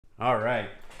All right.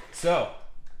 So,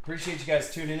 appreciate you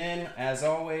guys tuning in. As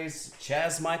always,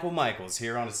 Chaz Michaels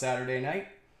here on a Saturday night.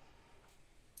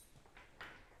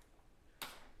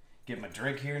 Get my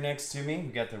drink here next to me.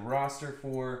 We got the roster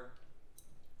for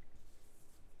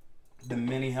the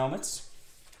mini helmets.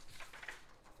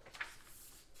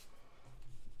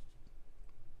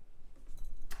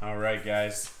 All right,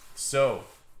 guys. So,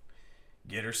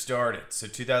 get her started. So,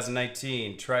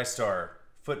 2019 TriStar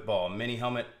Football Mini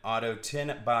Helmet Auto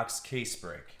 10-box case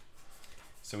break.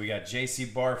 So, we got JC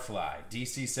Barfly,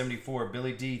 DC 74,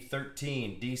 Billy D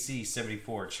 13, DC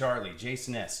 74, Charlie,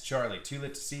 Jason S, Charlie, Too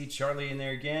Lit to See, Charlie in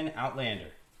there again, Outlander,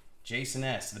 Jason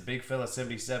S, the Big Fella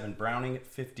 77, Browning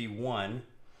 51,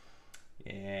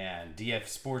 and DF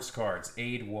Sports Cards,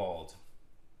 Adwald,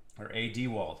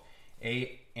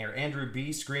 Andrew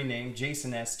B, screen name,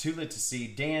 Jason S, Too Lit to See,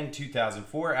 Dan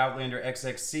 2004, Outlander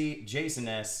XXC, Jason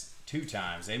S, 2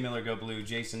 times, A Miller Go Blue,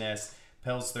 Jason S,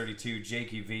 Pels 32,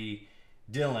 Jakey V,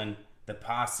 Dylan, The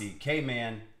Posse,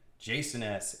 K-Man, Jason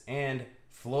S, and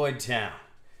Floyd Town.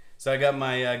 So I got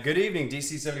my good evening,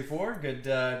 DC74. Good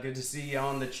to see you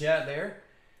on the chat there.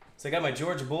 So I got my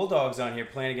Georgia Bulldogs on here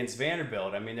playing against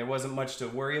Vanderbilt. I mean, there wasn't much to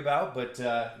worry about, but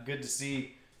good to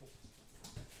see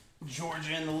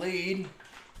Georgia in the lead.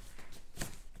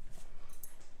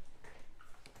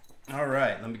 All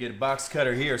right, let me get a box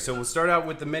cutter here. So we'll start out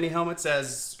with the mini helmets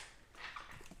as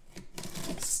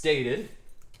stated.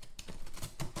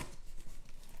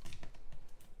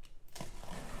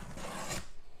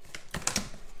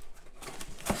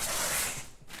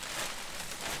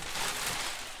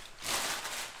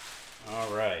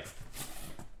 All right.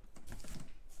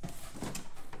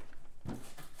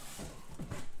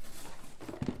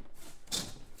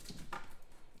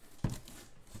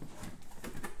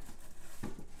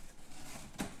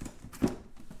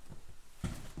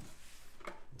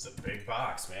 It's a big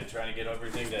box, man. Trying to get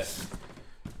everything to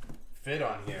fit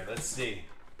on here. Let's see.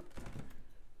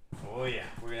 Oh yeah,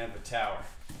 we're gonna have a tower.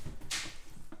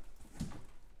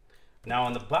 Now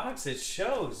on the box it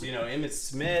shows, you know, Emmitt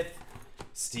Smith,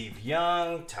 Steve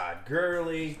Young, Todd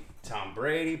Gurley, Tom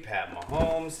Brady, Pat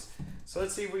Mahomes. So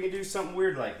let's see if we can do something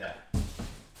weird like that.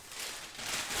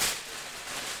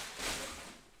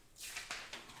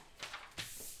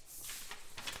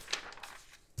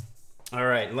 All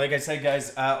right, and like I said,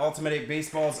 guys, Ultimate 8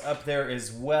 Baseball's up there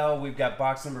as well. We've got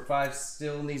box number 5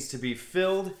 still needs to be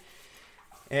filled.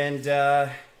 And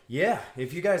yeah,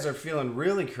 if you guys are feeling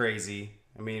really crazy,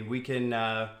 I mean, we can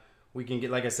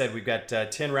get, like I said, we've got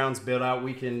 10 rounds built out.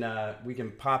 We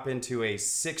can pop into a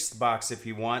 6th box if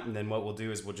you want, and then what we'll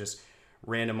do is we'll just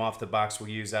random off the box we'll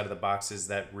use out of the boxes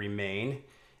that remain,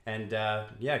 and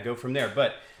yeah, go from there.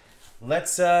 But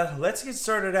let's get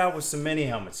started out with some mini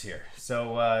helmets here.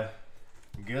 So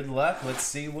good luck. Let's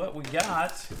see what we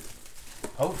got.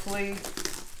 Hopefully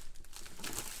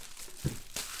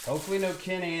no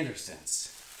Ken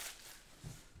Andersons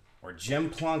or Jim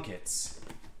Plunkett's.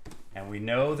 And we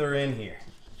know they're in here.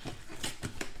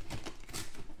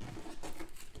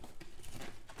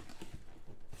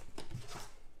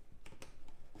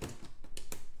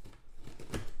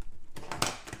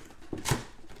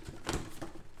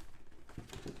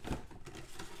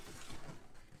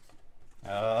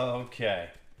 Okay.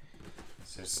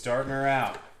 So starting her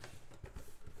out,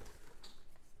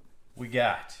 we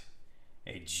got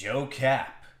a Joe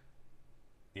Cap.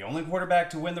 The only quarterback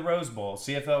to win the Rose Bowl,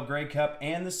 CFL Grey Cup,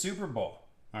 and the Super Bowl.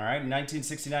 All right,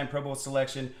 1969 Pro Bowl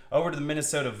selection over to the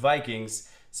Minnesota Vikings.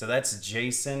 So that's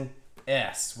Jason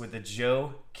S. with the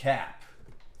Joe Cap.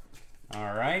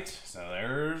 All right, so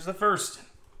there's the first.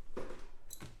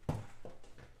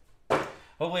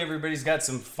 Hopefully everybody's got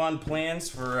some fun plans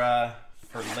for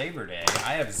Labor Day.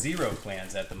 I have 0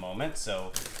 plans at the moment,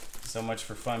 so much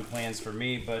for fun plans for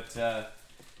me, but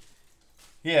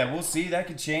yeah, we'll see. That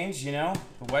could change, you know.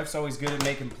 The wife's always good at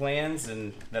making plans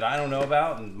and that I don't know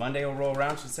about, and Monday will roll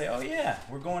around, she'll say, oh yeah,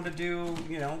 we're going to do,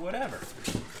 you know, whatever.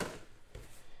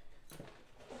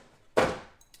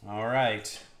 All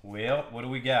right. Well, what do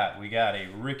we got? We got a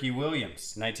Ricky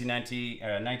Williams,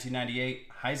 1998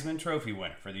 Heisman Trophy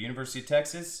winner for the University of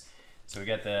Texas. So we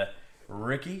got the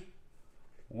Ricky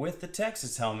with the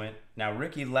Texas helmet. Now,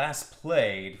 Ricky last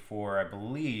played for, I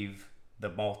believe, the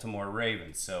Baltimore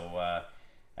Ravens. So,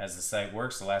 as the site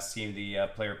works, the last team the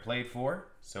player played for.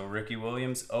 So Ricky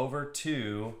Williams over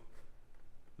to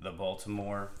the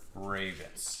Baltimore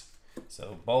Ravens.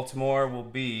 So Baltimore will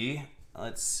be,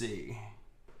 let's see,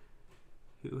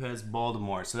 who has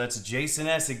Baltimore? So that's Jason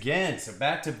S. again. So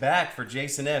back to back for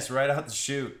Jason S. right out the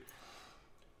chute.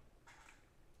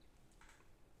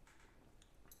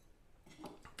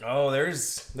 Oh,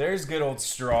 there's good old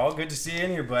Straw. Good to see you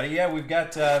in here, buddy. Yeah, we've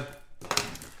got, like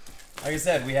I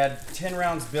said, we had 10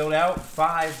 rounds built out.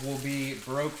 5 will be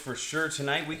broke for sure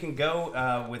tonight. We can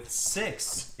go with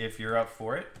 6 if you're up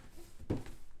for it.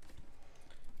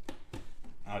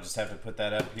 I'll just have to put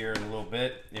that up here in a little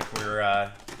bit.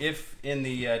 If in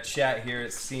the chat here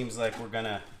it seems like we're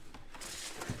gonna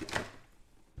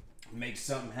make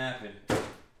something happen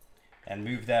and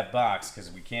move that box because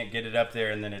we can't get it up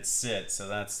there and then it sits, so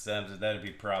that'd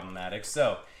be problematic.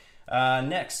 So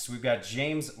next we've got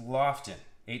James Lofton,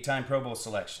 8-time Pro Bowl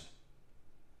selection,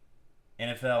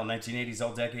 NFL 1980s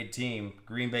All-Decade Team,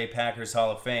 Green Bay Packers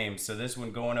Hall of Fame. So this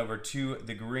one going over to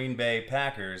the Green Bay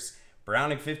Packers,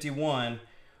 Browning 51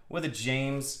 with a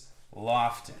James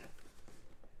Lofton.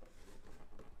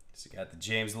 So you got the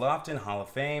James Lofton Hall of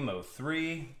Fame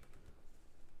 03.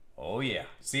 Oh yeah.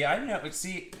 See, I know.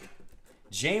 See,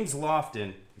 James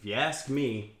Lofton, if you ask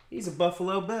me, he's a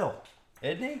Buffalo Bill,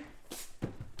 isn't he?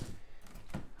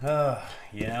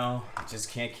 You know, just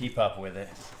can't keep up with it.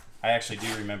 I actually do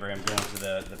remember him going to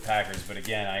the Packers, but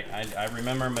again, I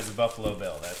remember him as a Buffalo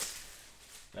Bill.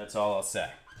 That's all I'll say.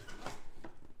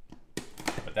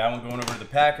 But that one going over to the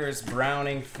Packers,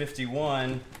 Browning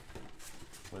 51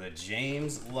 with a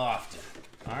James Lofton.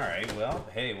 All right, well,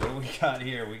 hey, what do we got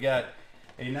here? We got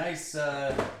a nice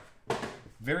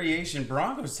variation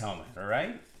Broncos helmet, all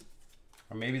right?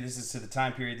 Or maybe this is to the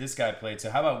time period this guy played. So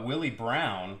how about Willie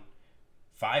Brown,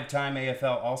 5-time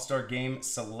AFL All-Star Game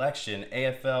selection,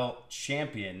 AFL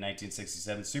champion,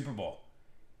 1967 Super Bowl,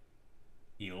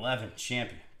 11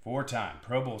 champion, 4-time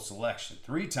Pro Bowl selection,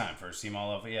 3-time first team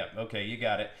All-Over. Yeah, okay, you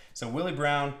got it. So Willie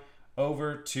Brown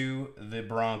over to the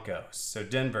Broncos. So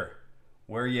Denver,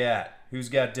 where you at? Who's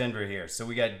got Denver here? So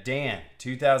we got Dan,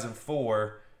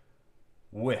 2004,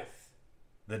 with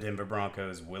the Denver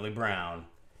Broncos, Willie Brown,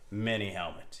 mini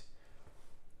helmet.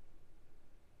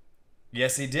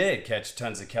 Yes, he did catch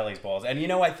tons of Kelly's balls. And, you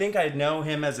know, I think I know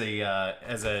him as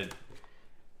a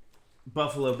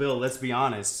Buffalo Bill, let's be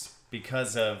honest,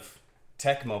 because of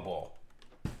Tecmo Bowl.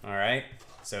 All right?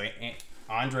 So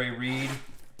Andre Reed,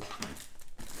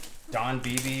 Don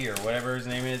Beebe, or whatever his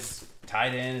name is,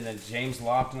 tight end, and then James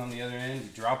Lofton on the other end. You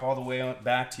drop all the way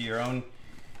back to your own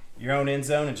end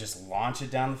zone and just launch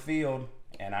it down the field.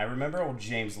 And I remember old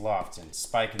James Lofton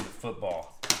spiking the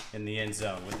football in the end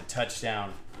zone with the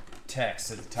touchdown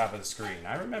text at the top of the screen.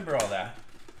 I remember all that.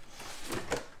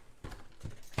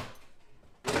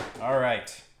 All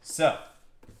right, so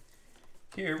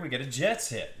here we get a Jets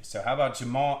hit. So how about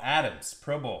Jamal Adams,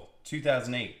 Pro Bowl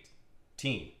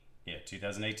 2018? Yeah,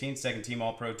 2018, second team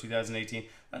All-Pro 2018.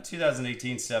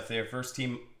 2018 stuff there. First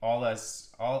team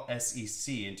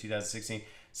All-SEC in 2016.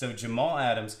 So Jamal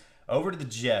Adams over to the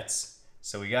Jets.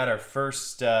 So we got our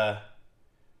first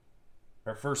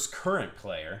current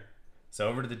player. So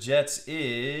over to the Jets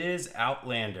is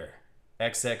Outlander,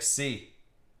 XXC.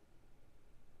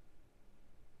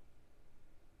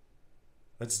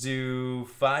 Let's do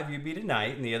 5 UB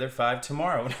tonight and the other 5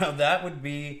 tomorrow. Now that would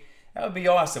be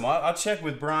awesome. I'll check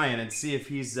with Brian and see if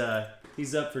he's up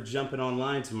for jumping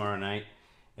online tomorrow night,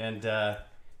 and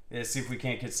see if we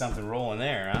can't get something rolling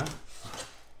there, huh?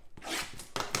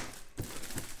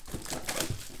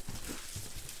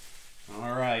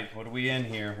 All right, what are we in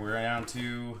here? We're down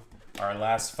to our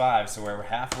last 5, so we're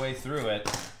halfway through it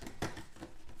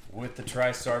with the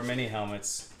TriStar mini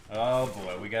helmets. Oh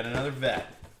boy, we got another vet,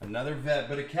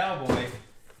 but a cowboy.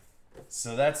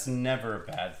 So that's never a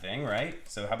bad thing, right?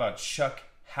 So how about Chuck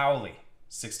Howley,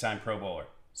 6-time Pro Bowler,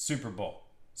 Super Bowl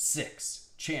 6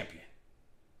 champion,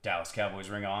 Dallas Cowboys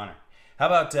Ring of Honor. How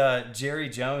about Jerry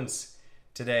Jones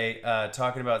today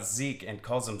talking about Zeke and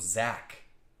calls him Zach?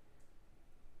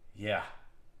 Yeah.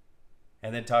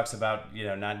 And then talks about, you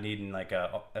know, not needing like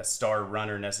a star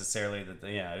runner necessarily. I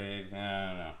don't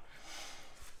know.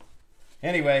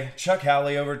 Anyway, Chuck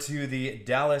Howley over to the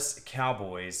Dallas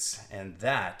Cowboys. And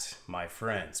that, my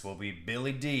friends, will be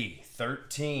Billy D,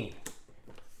 13,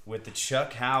 with the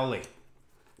Chuck Howley.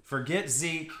 Forget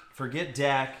Zeke, forget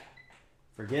Dak,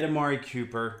 forget Amari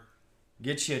Cooper.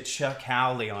 Get you a Chuck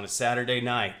Howley on a Saturday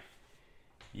night.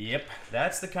 Yep,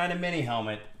 that's the kind of mini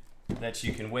helmet that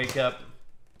you can wake up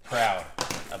proud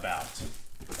about.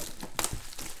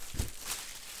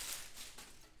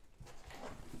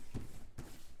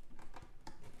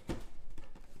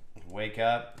 Wake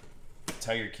up,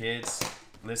 tell your kids,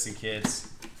 listen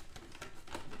kids,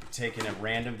 taking a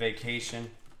random vacation.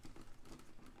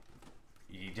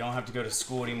 You don't have to go to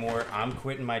school anymore. I'm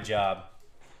quitting my job.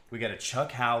 We got a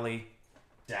Chuck Howley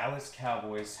Dallas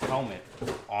Cowboys helmet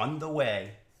on the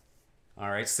way. All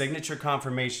right, signature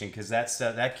confirmation, because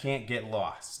that can't get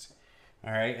lost.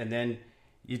 All right, and then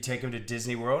you take them to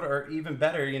Disney World, or even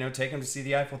better, you know, take them to see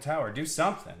the Eiffel Tower. Do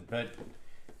something. But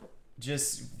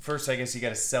just first, I guess you got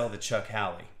to sell the Chuck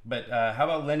Howley. But how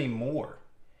about Lenny Moore?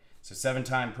 So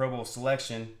 7-time Pro Bowl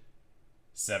selection,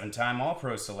 7-time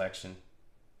All-Pro selection,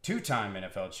 2-time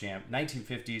NFL champ,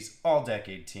 1950s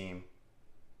All-Decade team,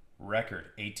 record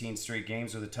 18 straight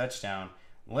games with a touchdown.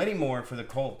 Lenny Moore for the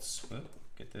Colts. Ooh,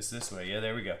 get this way. Yeah,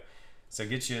 there we go. So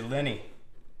get you Lenny.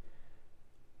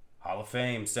 Hall of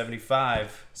Fame,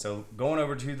 75. So going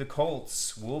over to the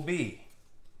Colts will be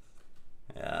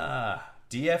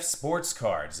DF Sports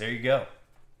Cards. There you go.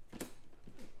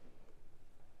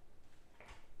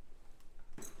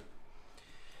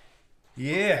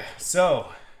 Yeah. So,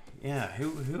 yeah,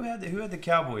 who had the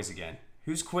Cowboys again?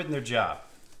 Who's quitting their job?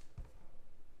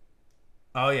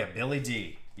 Oh yeah, Billy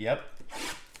D. Yep.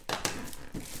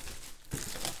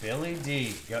 Billy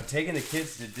D. Taking the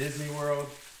kids to Disney World.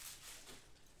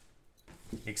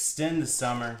 Extend the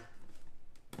summer.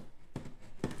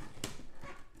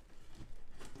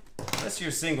 Unless you're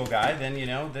a single guy, then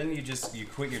you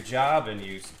quit your job and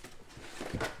you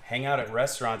hang out at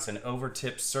restaurants and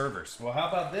over-tip servers. Well, how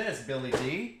about this, Billy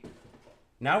D?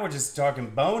 Now we're just talking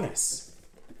bonus.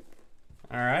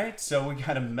 All right, so we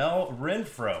got a Mel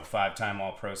Renfro, 5-time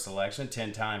All-Pro selection,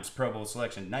 10 times Pro Bowl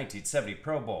selection, 1970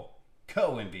 Pro Bowl,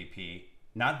 co-MVP,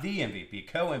 not the MVP,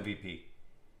 co-MVP.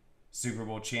 Super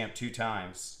Bowl champ 2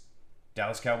 times.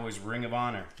 Dallas Cowboys Ring of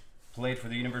Honor. Played for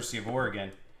the University of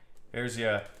Oregon. There's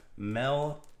your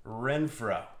Mel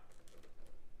Renfro.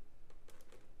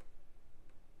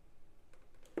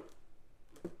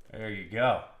 There you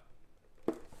go.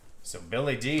 So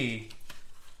Billy D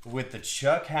with the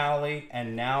Chuck Howley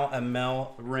and now a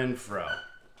Mel Renfro.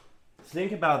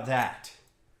 Think about that.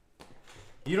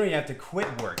 You don't even have to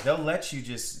quit work. They'll let you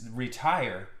just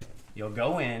retire. You'll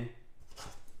go in.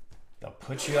 They'll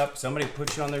put you up. Somebody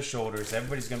put you on their shoulders.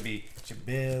 Everybody's going to be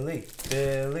Billy,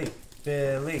 Billy,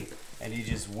 Billy. And you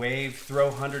just wave, throw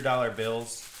 $100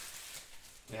 bills.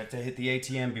 You have to hit the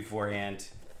ATM beforehand.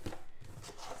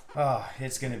 Oh,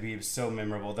 it's going to be so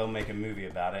memorable. They'll make a movie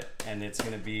about it. And it's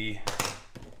going to be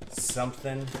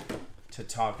something to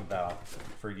talk about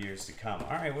for years to come.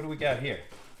 All right, what do we got here?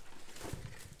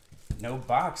 No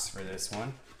box for this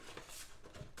one.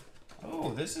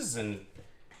 Oh, this is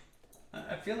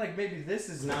I feel like maybe this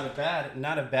is not a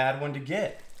bad one to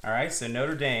get. All right, so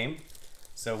Notre Dame.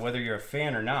 So whether you're a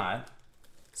fan or not,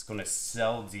 it's going to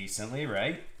sell decently,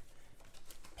 right?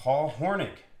 Paul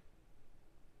Hornung.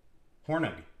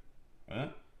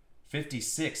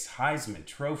 56 Heisman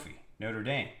Trophy, Notre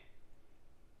Dame.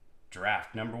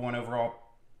 Draft number 1 overall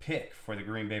pick for the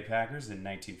Green Bay Packers in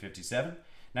 1957.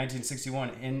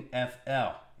 1961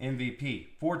 NFL MVP,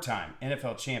 4-time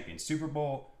NFL champion, Super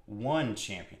Bowl I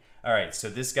champion. All right, so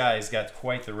this guy's got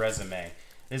quite the resume.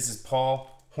 This is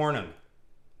Paul Hornung.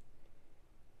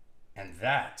 And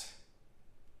that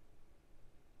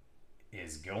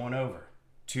is going over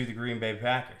to the Green Bay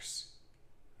Packers.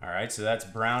 All right, so that's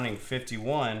Browning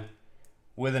 51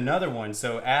 with another one.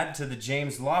 So add to the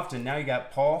James Lofton. Now you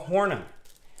got Paul Hornung.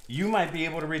 You might be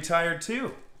able to retire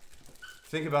too.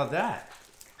 Think about that.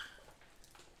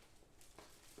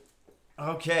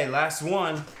 Okay, last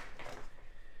one.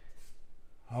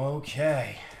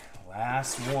 Okay,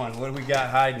 last one. What do we got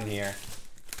hiding here?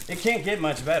 It can't get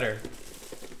much better.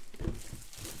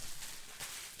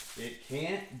 It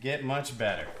can't get much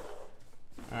better.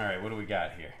 All right, what do we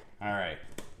got here? All right.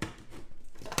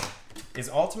 Is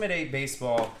Ultimate 8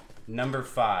 Baseball number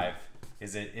 5?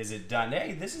 Is it done?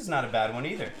 Hey, this is not a bad one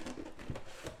either.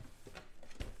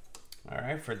 All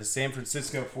right, for the San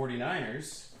Francisco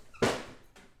 49ers.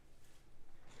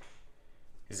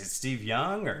 Is it Steve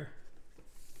Young or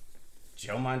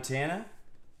Joe Montana?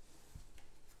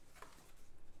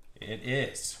 It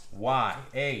is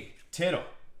Y.A. Tittle.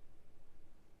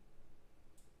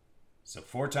 So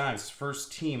 4 times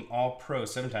first team All-Pro,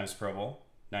 7 times Pro Bowl.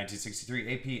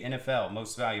 1963 AP NFL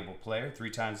Most Valuable Player, 3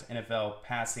 times NFL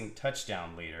Passing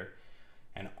Touchdown Leader,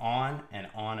 and on and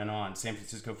on and on. San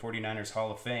Francisco 49ers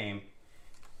Hall of Fame,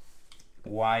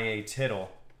 Y.A.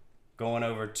 Tittle, going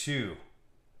over to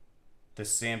the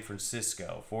San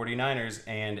Francisco 49ers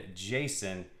and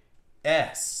Jason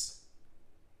S.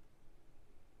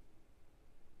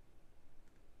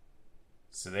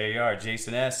 So there you are,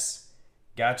 Jason S.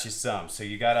 Got you some. So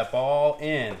you got up all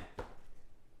in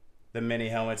the mini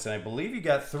helmets, and I believe you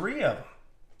got 3 of them.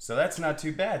 So that's not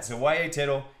too bad. So Y.A.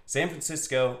 Tittle, San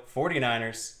Francisco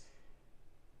 49ers.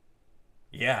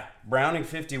 Yeah, Browning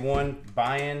 51,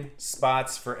 buying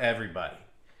spots for everybody.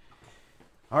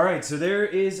 All right, so there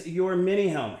is your mini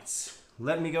helmets.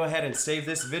 Let me go ahead and save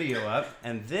this video up,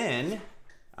 and then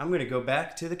I'm going to go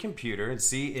back to the computer and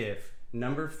see if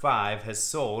number 5 has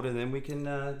sold, and then we can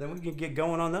get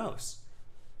going on those.